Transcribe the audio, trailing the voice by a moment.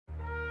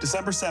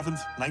December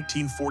 7th,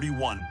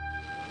 1941.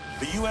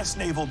 The U.S.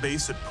 naval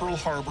base at Pearl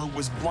Harbor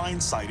was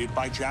blindsided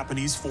by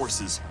Japanese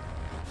forces.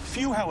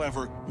 Few,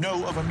 however,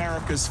 know of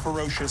America's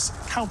ferocious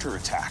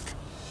counterattack.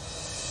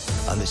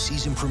 On the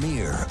season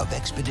premiere of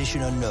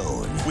Expedition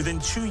Unknown. Within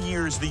 2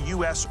 years, the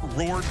U.S.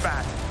 roared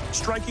back,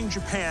 striking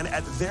Japan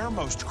at their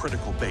most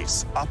critical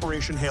base,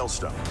 Operation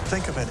Hailstone.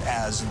 Think of it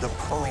as the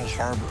Pearl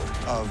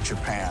Harbor of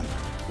Japan.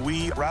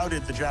 We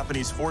routed the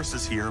Japanese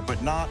forces here,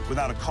 but not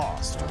without a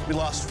cost. We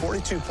lost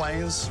 42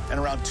 planes and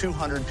around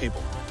 200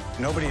 people.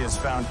 Nobody has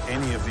found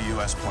any of the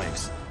U.S.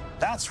 planes.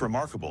 That's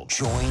remarkable.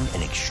 Join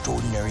an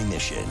extraordinary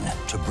mission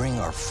to bring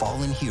our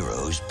fallen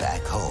heroes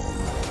back home.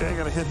 Okay, I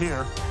got a hit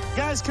here.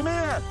 Guys, come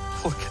here.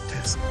 Look at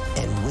this.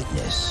 And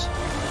witness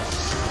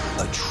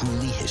a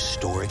truly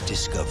historic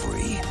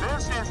discovery.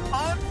 This is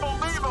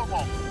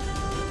unbelievable.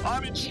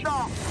 I'm in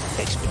shock.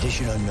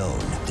 Expedition Unknown.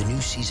 The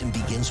new season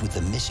begins with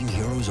the missing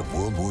heroes of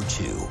World War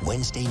II.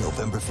 Wednesday,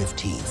 November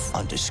 15th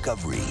on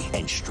Discovery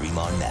and Stream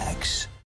on Max.